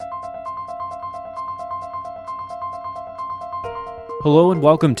Hello and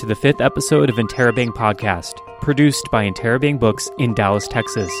welcome to the 5th episode of Interrobang Podcast, produced by Interrobang Books in Dallas,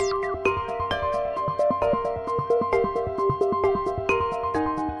 Texas.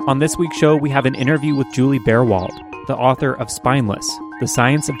 On this week's show, we have an interview with Julie Baerwald, the author of Spineless, The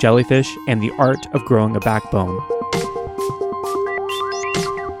Science of Jellyfish and the Art of Growing a Backbone.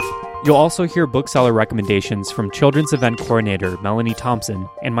 You'll also hear bookseller recommendations from Children's Event Coordinator Melanie Thompson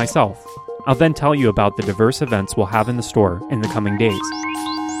and myself. I'll then tell you about the diverse events we'll have in the store in the coming days.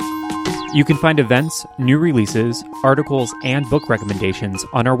 You can find events, new releases, articles, and book recommendations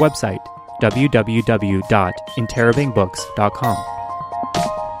on our website, www.interrobangbooks.com.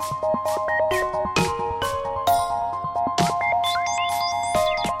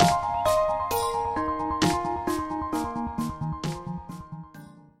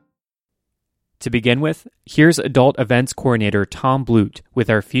 To begin with, here's Adult Events Coordinator Tom Blute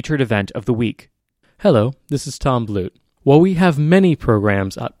with our featured event of the week. Hello, this is Tom Blute. While we have many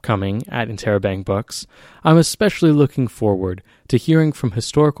programs upcoming at Interrobang Books, I'm especially looking forward to hearing from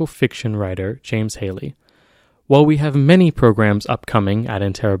historical fiction writer James Haley. While we have many programs upcoming at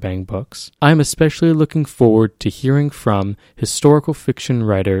Interrobang Books, I'm especially looking forward to hearing from historical fiction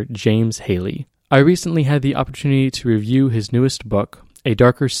writer James Haley. I recently had the opportunity to review his newest book, A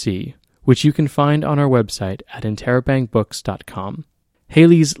Darker Sea, which you can find on our website at interrobangbooks.com.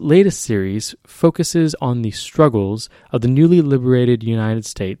 Haley's latest series focuses on the struggles of the newly liberated United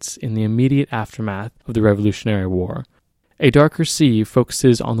States in the immediate aftermath of the Revolutionary War. A Darker Sea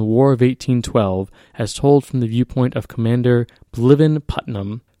focuses on the War of 1812 as told from the viewpoint of Commander Blivin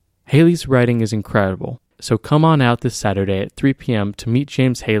Putnam. Haley's writing is incredible, so come on out this Saturday at 3 p.m. to meet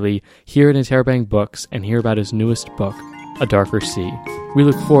James Haley here at Interrobang Books and hear about his newest book, A Darker Sea. We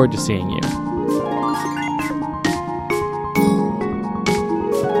look forward to seeing you.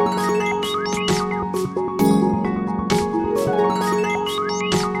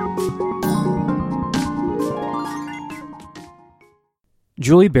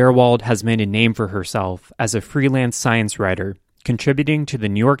 Julie Baerwald has made a name for herself as a freelance science writer, contributing to the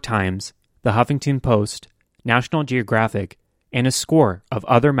New York Times, the Huffington Post, National Geographic, and a score of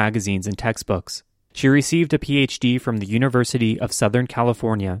other magazines and textbooks. She received a PhD from the University of Southern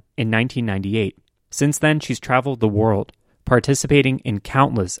California in 1998. Since then, she's traveled the world, participating in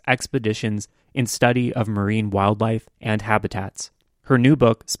countless expeditions in study of marine wildlife and habitats. Her new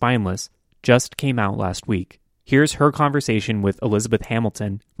book, Spineless, just came out last week. Here's her conversation with Elizabeth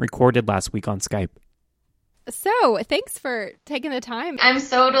Hamilton, recorded last week on Skype. So, thanks for taking the time. I'm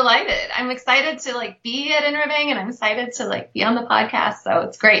so delighted. I'm excited to be at Interrobang, and I'm excited to be on the podcast. So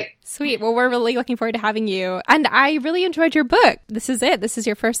it's great. Sweet. Well, we're really looking forward to having you. And I really enjoyed your book. This is it. This is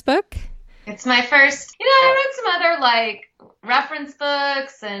your first book. It's my first. I read some other reference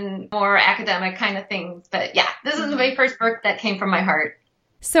books and more academic kind of things. But yeah, this is my first book that came from my heart.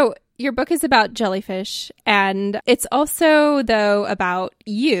 So your book is about jellyfish, and it's also, though, about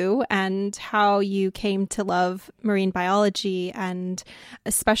you and how you came to love marine biology, and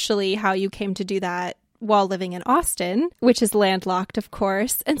especially how you came to do that while living in Austin, which is landlocked, of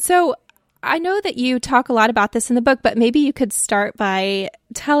course. And so I know that you talk a lot about this in the book, but maybe you could start by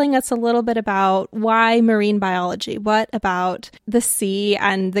telling us a little bit about why marine biology. What about the sea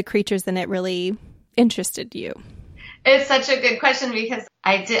and the creatures in it really interested you? It's such a good question because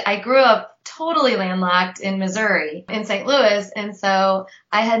I grew up totally landlocked in Missouri, in St. Louis. And so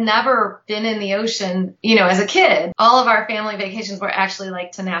I had never been in the ocean, as a kid. All of our family vacations were actually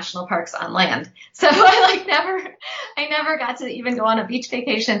to national parks on land. So I never got to even go on a beach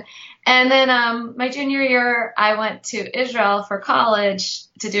vacation. And then, my junior year, I went to Israel for college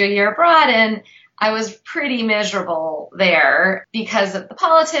to do a year abroad, and I was pretty miserable there because of the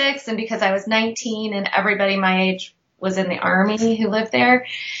politics and because I was 19 and everybody my age was in the army who lived there.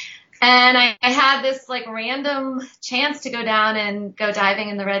 And I had this random chance to go down and go diving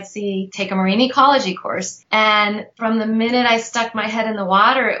in the Red Sea, take a marine ecology course. And from the minute I stuck my head in the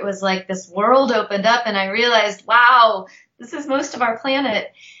water, it was this world opened up and I realized, wow, this is most of our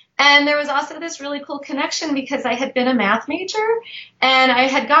planet. And there was also this really cool connection because I had been a math major and I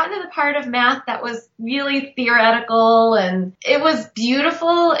had gotten to the part of math that was really theoretical, and it was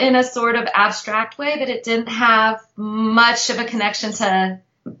beautiful in a sort of abstract way, but it didn't have much of a connection to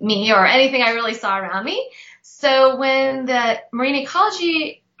me or anything I really saw around me. So when the marine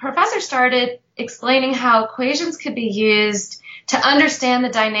ecology professor started explaining how equations could be used to understand the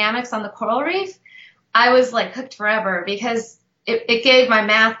dynamics on the coral reef, I was hooked forever because it gave my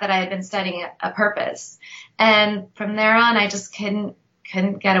math that I had been studying a purpose. And from there on, I just couldn't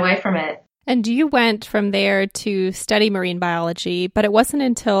get away from it. And you went from there to study marine biology, but it wasn't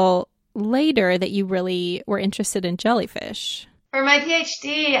until later that you really were interested in jellyfish. For my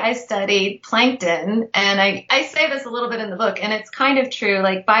PhD, I studied plankton, and I say this a little bit in the book, and it's kind of true.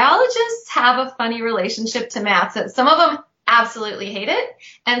 Like, biologists have a funny relationship to math. So some of them absolutely hate it,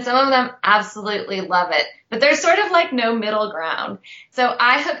 and some of them absolutely love it. But there's sort of like no middle ground. So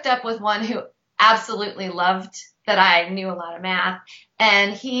I hooked up with one who absolutely loved that I knew a lot of math,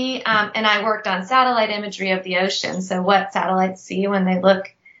 and he and I worked on satellite imagery of the ocean. So what satellites see when they look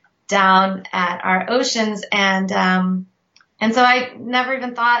down at our oceans, and so I never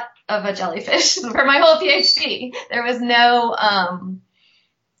even thought of a jellyfish for my whole PhD. There was no, I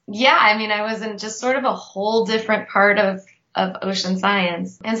was in just sort of a whole different part of ocean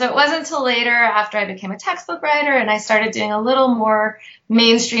science. And so it wasn't until later, after I became a textbook writer and I started doing a little more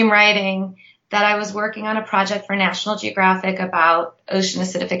mainstream writing, that I was working on a project for National Geographic about ocean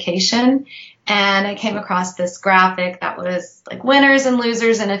acidification. And I came across this graphic that was like winners and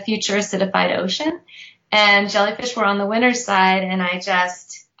losers in a future acidified ocean. And jellyfish were on the winner's side. And I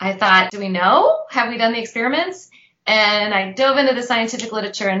thought, do we know? Have we done the experiments? And I dove into the scientific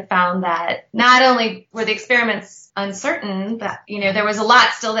literature and found that not only were the experiments uncertain, but, there was a lot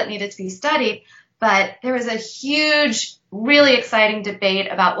still that needed to be studied, but there was a huge, really exciting debate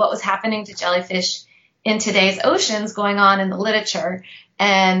about what was happening to jellyfish in today's oceans going on in the literature.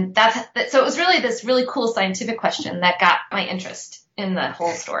 And so it was really this really cool scientific question that got my interest in the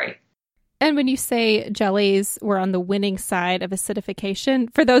whole story. And when you say jellies were on the winning side of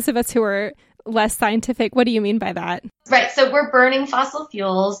acidification, for those of us who are less scientific, what do you mean by that? Right. So we're burning fossil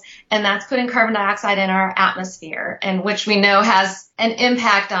fuels, and that's putting carbon dioxide in our atmosphere, and which we know has an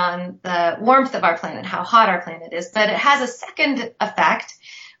impact on the warmth of our planet, how hot our planet is. But it has a second effect,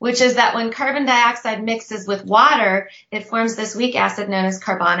 which is that when carbon dioxide mixes with water, it forms this weak acid known as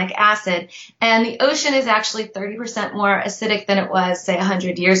carbonic acid. And the ocean is actually 30% more acidic than it was, say,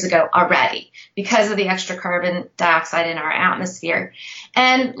 100 years ago already because of the extra carbon dioxide in our atmosphere.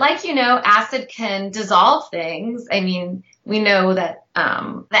 And like acid can dissolve things. I mean, we know that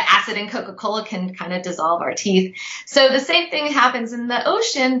the acid in Coca-Cola can kind of dissolve our teeth. So the same thing happens in the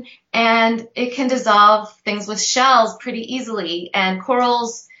ocean, and it can dissolve things with shells pretty easily, and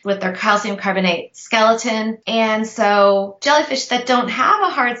corals with their calcium carbonate skeleton. And so jellyfish that don't have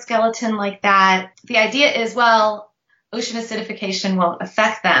a hard skeleton like that, the idea is, well, ocean acidification won't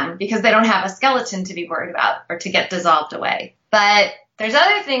affect them because they don't have a skeleton to be worried about or to get dissolved away. But there's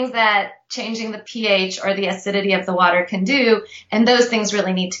other things that changing the pH or the acidity of the water can do, and those things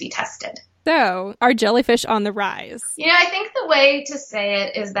really need to be tested. So, are jellyfish on the rise? I think the way to say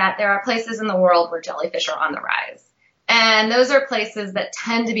it is that there are places in the world where jellyfish are on the rise. And those are places that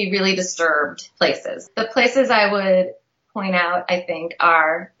tend to be really disturbed places. The places I would point out, I think,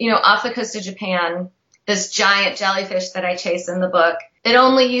 are, off the coast of Japan, this giant jellyfish that I chase in the book.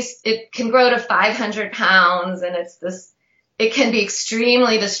 It can grow to 500 pounds, and it can be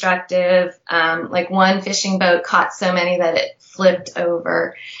extremely destructive. Like one fishing boat caught so many that it flipped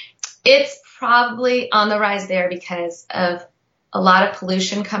over. It's probably on the rise there because of a lot of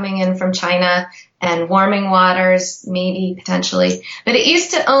pollution coming in from China and warming waters, maybe potentially. But it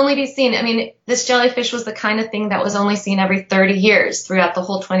used to only be seen, this jellyfish was the kind of thing that was only seen every 30 years throughout the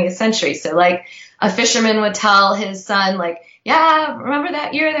whole 20th century. So like a fisherman would tell his son, like, yeah, remember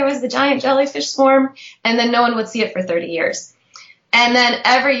that year there was the giant jellyfish swarm? And then no one would see it for 30 years. And then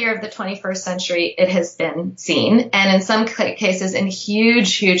every year of the 21st century, it has been seen. And in some cases, in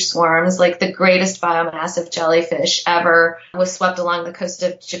huge, huge swarms, like the greatest biomass of jellyfish ever was swept along the coast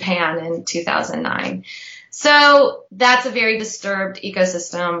of Japan in 2009. So that's a very disturbed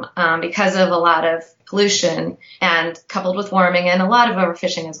ecosystem because of a lot of pollution and coupled with warming and a lot of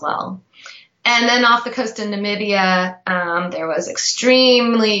overfishing as well. And then off the coast of Namibia, there was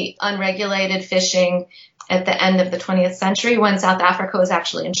extremely unregulated fishing at the end of the 20th century when South Africa was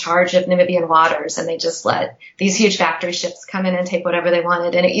actually in charge of Namibian waters, and they just let these huge factory ships come in and take whatever they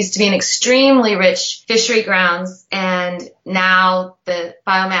wanted. And it used to be an extremely rich fishery grounds, and now the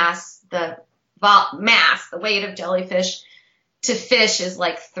biomass, the weight of jellyfish to fish is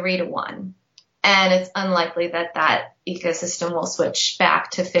like 3-to-1. And it's unlikely that that ecosystem will switch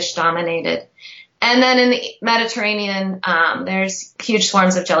back to fish-dominated. And then in the Mediterranean, there's huge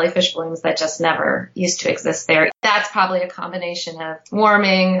swarms of jellyfish blooms that just never used to exist there. That's probably a combination of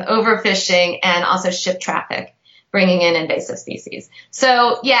warming, overfishing, and also ship traffic, bringing in invasive species.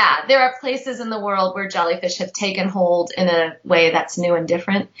 So yeah, there are places in the world where jellyfish have taken hold in a way that's new and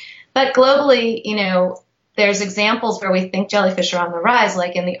different. But globally, there's examples where we think jellyfish are on the rise,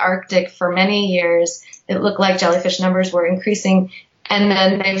 like in the Arctic for many years, it looked like jellyfish numbers were increasing. And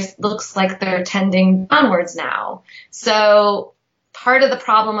then it looks like they're tending downwards now. So part of the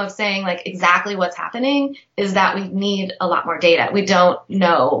problem of saying like exactly what's happening is that we need a lot more data. We don't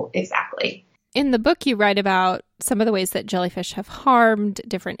know exactly. In the book, you write about some of the ways that jellyfish have harmed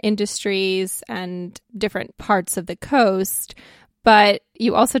different industries and different parts of the coast, but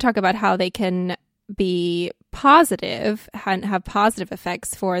you also talk about how they can be positive and have positive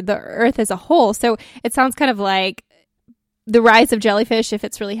effects for the earth as a whole. So it sounds kind of like the rise of jellyfish, if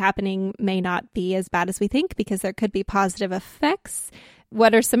it's really happening, may not be as bad as we think because there could be positive effects.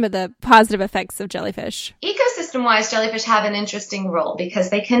 What are some of the positive effects of jellyfish? Ecosystem-wise, jellyfish have an interesting role because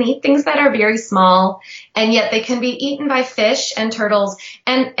they can eat things that are very small, and yet they can be eaten by fish and turtles.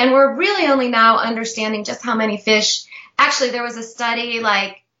 And we're really only now understanding just how many fish. Actually, there was a study,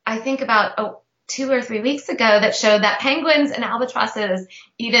 like, I think about 2 or 3 weeks ago that showed that penguins and albatrosses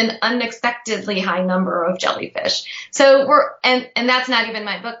eat an unexpectedly high number of jellyfish. So and that's not even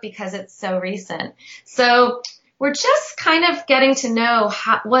my book because it's so recent. So we're just kind of getting to know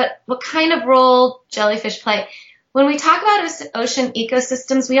what kind of role jellyfish play. When we talk about ocean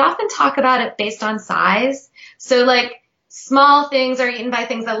ecosystems, we often talk about it based on size. So like small things are eaten by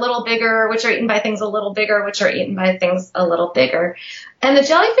things a little bigger, which are eaten by things a little bigger, which are eaten by things a little bigger. And the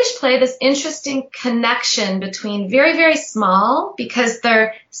jellyfish play this interesting connection between very, very small, because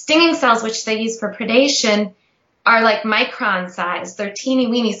their stinging cells, which they use for predation, are like micron size. They're teeny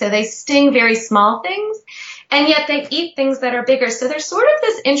weeny, so they sting very small things. And yet they eat things that are bigger. So there's sort of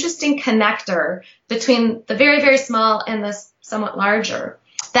this interesting connector between the very, very small and the somewhat larger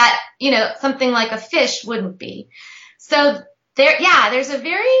that, something like a fish wouldn't be. So there's a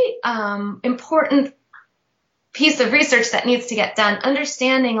very important piece of research that needs to get done,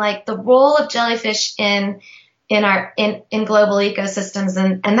 understanding like the role of jellyfish in global ecosystems.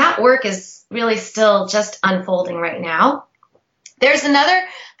 And that work is really still just unfolding right now. There's another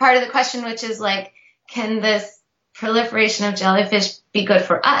part of the question, which is like, can this proliferation of jellyfish be good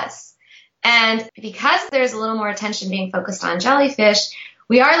for us? And because there's a little more attention being focused on jellyfish,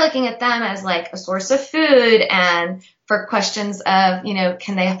 we are looking at them as like a source of food and for questions of,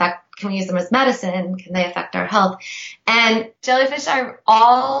 can we use them as medicine? Can they affect our health? And jellyfish are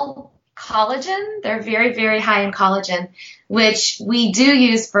all collagen. They're very, very high in collagen, which we do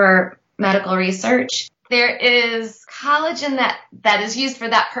use for medical research. There is collagen that is used for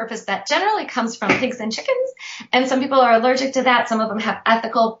that purpose that generally comes from pigs and chickens. And some people are allergic to that. Some of them have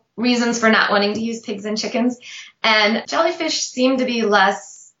ethical reasons for not wanting to use pigs and chickens. And jellyfish seem to be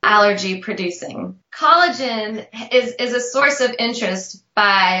less allergy producing. Collagen is a source of interest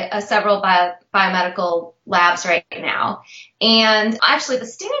by several biomedical labs right now. And actually the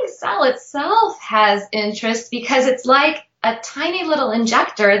stinging cell itself has interest because it's like a tiny little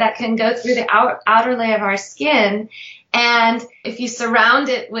injector that can go through the outer layer of our skin. And if you surround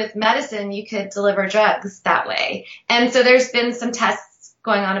it with medicine, you could deliver drugs that way. And so there's been some tests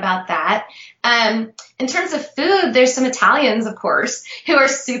going on about that. In terms of food, there's some Italians, of course, who are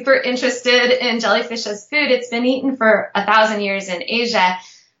super interested in jellyfish as food. It's been eaten for 1,000 years in Asia.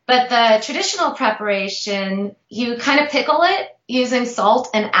 But the traditional preparation, you kind of pickle it using salt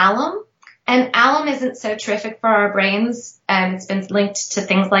and alum. And alum isn't so terrific for our brains, and it's been linked to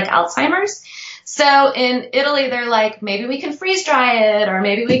things like Alzheimer's. So in Italy, they're like, maybe we can freeze dry it, or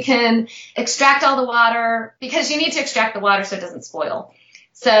maybe we can extract all the water, because you need to extract the water so it doesn't spoil.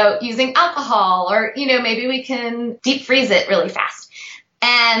 So using alcohol, or, maybe we can deep freeze it really fast.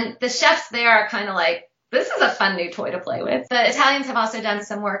 And the chefs there are kind of like, this is a fun new toy to play with. The Italians have also done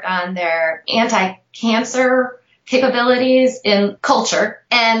some work on their anti-cancer capabilities in culture,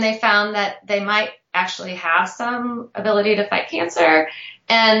 and they found that they might actually have some ability to fight cancer.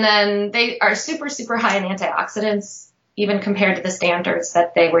 And then they are super, super high in antioxidants, even compared to the standards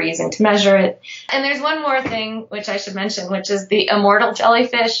that they were using to measure it. And there's one more thing which I should mention, which is the immortal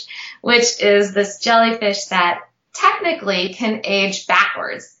jellyfish, which is this jellyfish that technically can age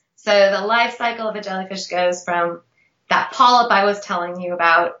backwards. So the life cycle of a jellyfish goes from that polyp I was telling you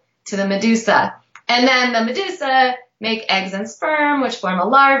about to the medusa. And then the medusa make eggs and sperm, which form a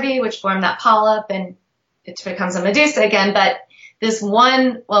larvae, which form that polyp, and it becomes a medusa again. But this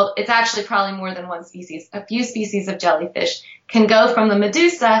one, well, it's actually probably more than one species. A few species of jellyfish can go from the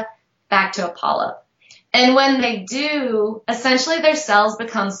medusa back to a polyp. And when they do, essentially their cells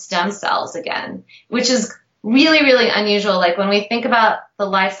become stem cells again, which is really, really unusual. Like when we think about the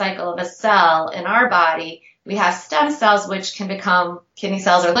life cycle of a cell in our body, we have stem cells, which can become kidney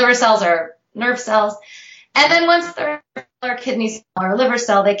cells or liver cells or nerve cells. And then once they're a kidney cell or a liver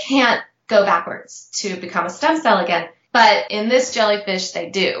cell, they can't go backwards to become a stem cell again. But in this jellyfish, they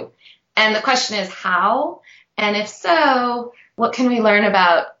do. And the question is how? And if so, what can we learn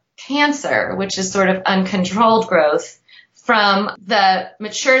about cancer, which is sort of uncontrolled growth, from the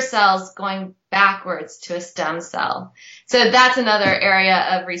mature cells going backwards to a stem cell. So that's another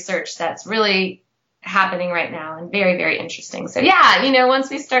area of research that's really happening right now and very, very interesting. So yeah, once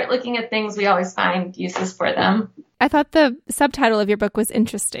we start looking at things, we always find uses for them. I thought the subtitle of your book was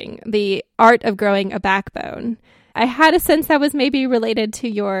interesting, The Art of Growing a Backbone. I had a sense that was maybe related to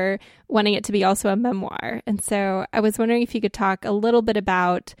your wanting it to be also a memoir. And so I was wondering if you could talk a little bit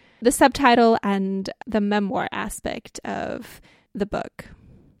about the subtitle and the memoir aspect of the book.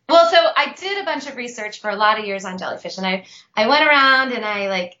 Well, so I did a bunch of research for a lot of years on jellyfish, and I went around and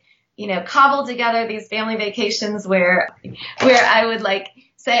I cobbled together these family vacations where I would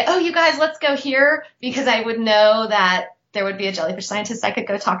say, oh, you guys, let's go here, because I would know that there would be a jellyfish scientist I could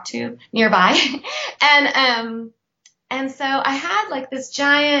go talk to nearby. And so I had this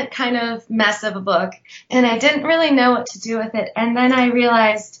giant kind of mess of a book, and I didn't really know what to do with it. And then I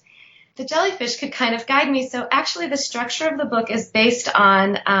realized the jellyfish could kind of guide me. So actually the structure of the book is based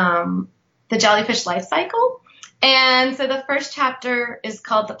on the jellyfish life cycle. And so the first chapter is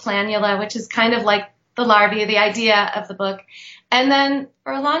called the planula, which is kind of like the larvae, the idea of the book. And then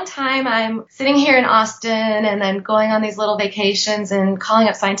for a long time, I'm sitting here in Austin and then going on these little vacations and calling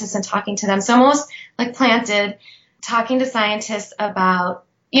up scientists and talking to them. So I'm almost planted, talking to scientists about,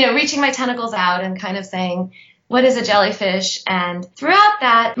 reaching my tentacles out and kind of saying, what is a jellyfish? And throughout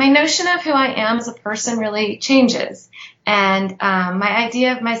that, my notion of who I am as a person really changes. And my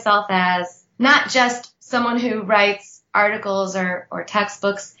idea of myself as not just someone who writes articles or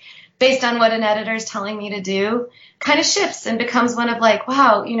textbooks based on what an editor is telling me to do kind of shifts and becomes one of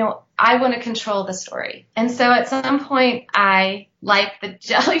wow, I want to control the story. And so at some point, I, like the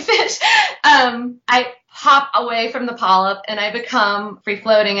jellyfish, I hop away from the polyp and I become free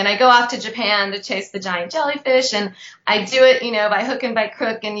floating, and I go off to Japan to chase the giant jellyfish, and I do it, by hook and by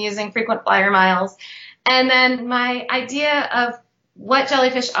crook and using frequent flyer miles. And then my idea of what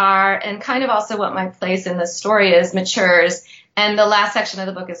jellyfish are and kind of also what my place in the story is matures. And the last section of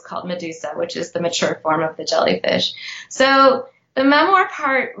the book is called Medusa, which is the mature form of the jellyfish. So the memoir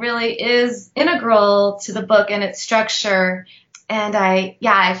part really is integral to the book and its structure. And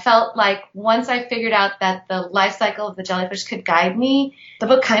I felt like once I figured out that the life cycle of the jellyfish could guide me, the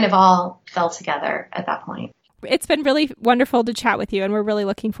book kind of all fell together at that point. It's been really wonderful to chat with you, and we're really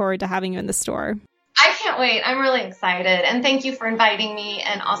looking forward to having you in the store. I can't wait. I'm really excited. And thank you for inviting me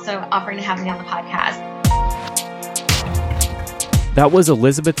and also offering to have me on the podcast. That was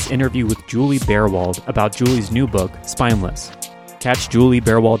Elizabeth's interview with Julie Baerwald about Julie's new book, Spineless. Catch Julie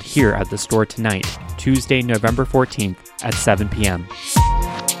Baerwald here at the store tonight, Tuesday, November 14th at 7 p.m.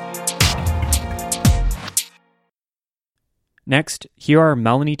 Next, here are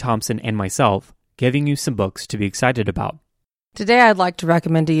Melanie Thompson and myself giving you some books to be excited about. Today I'd like to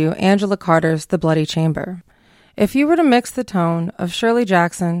recommend to you Angela Carter's The Bloody Chamber. If you were to mix the tone of Shirley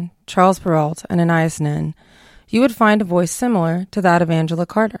Jackson, Charles Perrault, and Anais Nin, you would find a voice similar to that of Angela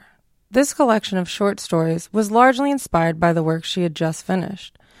Carter. This collection of short stories was largely inspired by the work she had just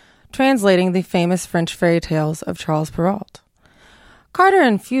finished, translating the famous French fairy tales of Charles Perrault. Carter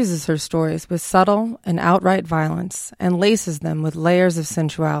infuses her stories with subtle and outright violence and laces them with layers of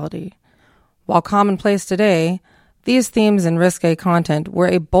sensuality. While commonplace today, these themes and risque content were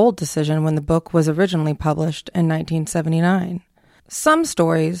a bold decision when the book was originally published in 1979. Some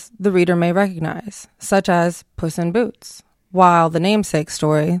stories the reader may recognize, such as Puss in Boots, while the namesake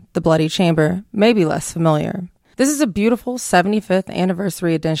story, The Bloody Chamber, may be less familiar. This is a beautiful 75th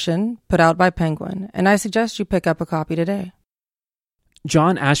anniversary edition put out by Penguin, and I suggest you pick up a copy today.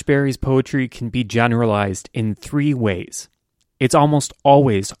 John Ashbery's poetry can be generalized in 3 ways. It's almost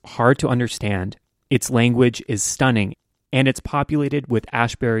always hard to understand, its language is stunning, and it's populated with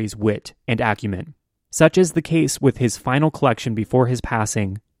Ashbery's wit and acumen. Such is the case with his final collection before his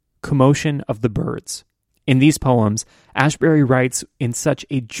passing, Commotion of the Birds. In these poems, Ashbery writes in such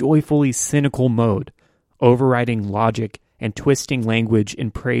a joyfully cynical mode, overriding logic and twisting language in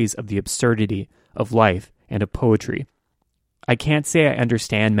praise of the absurdity of life and of poetry. I can't say I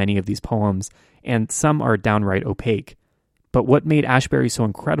understand many of these poems, and some are downright opaque. But what made Ashbery so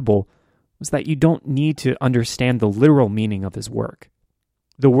incredible was that you don't need to understand the literal meaning of his work.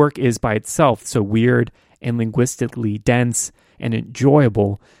 The work is by itself so weird and linguistically dense and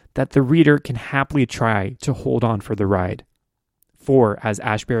enjoyable that the reader can happily try to hold on for the ride. For, as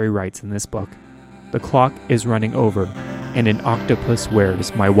Ashbery writes in this book, the clock is running over, and an octopus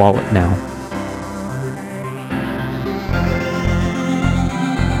wears my wallet now.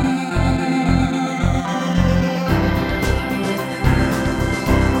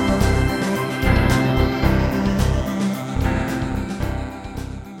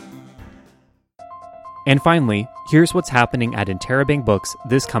 And finally, here's what's happening at Interrobang Books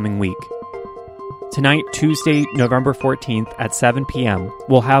this coming week. Tonight, Tuesday, November 14th at 7 p.m.,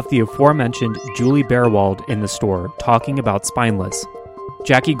 we'll have the aforementioned Julie Beerwald in the store talking about Spineless.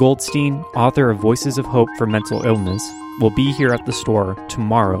 Jackie Goldstein, author of Voices of Hope for Mental Illness, will be here at the store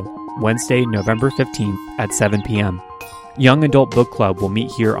tomorrow, Wednesday, November 15th at 7 p.m. Young Adult Book Club will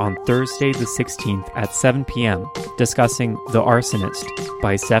meet here on Thursday the 16th at 7 p.m. discussing The Arsonist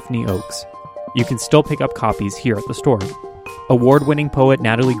by Stephanie Oakes. You can still pick up copies here at the store. Award-winning poet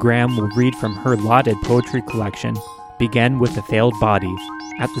Natalie Graham will read from her lauded poetry collection, Begin with the Failed Body,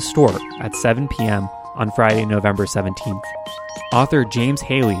 at the store at 7 p.m. on Friday, November 17th. Author James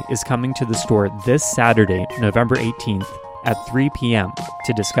Haley is coming to the store this Saturday, November 18th at 3 p.m.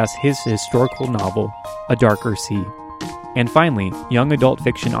 to discuss his historical novel, A Darker Sea. And finally, young adult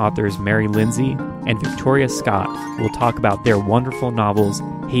fiction authors Mary Lindsay and Victoria Scott will talk about their wonderful novels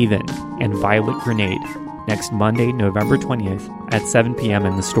Haven and Violet Grenade next Monday, November 20th at 7 p.m.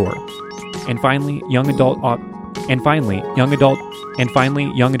 in the store. And finally, young adult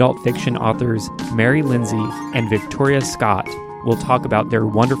fiction authors Mary Lindsay and Victoria Scott will talk about their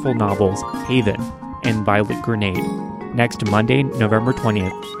wonderful novels Haven and Violet Grenade next Monday, November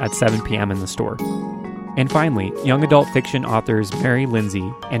 20th at 7 p.m. in the store. And finally, young adult fiction authors Mary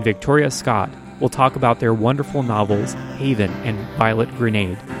Lindsay and Victoria Scott will talk about their wonderful novels Haven and Violet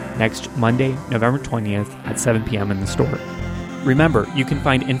Grenade next Monday, November 20th at 7 p.m. in the store. Remember, you can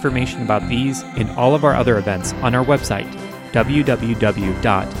find information about these and all of our other events on our website,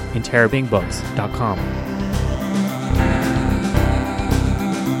 www.interrobangbooks.com.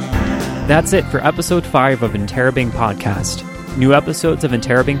 That's it for episode 5 of Interrobang Podcast. New episodes of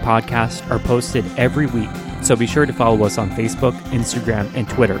Interrobang Podcast are posted every week, so be sure to follow us on Facebook, Instagram, and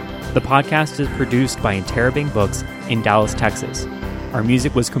Twitter. The podcast is produced by Interrobang Books in Dallas, Texas. Our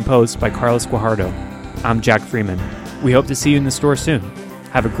music was composed by Carlos Guajardo. I'm Jack Freeman. We hope to see you in the store soon.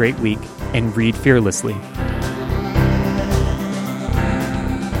 Have a great week and read fearlessly.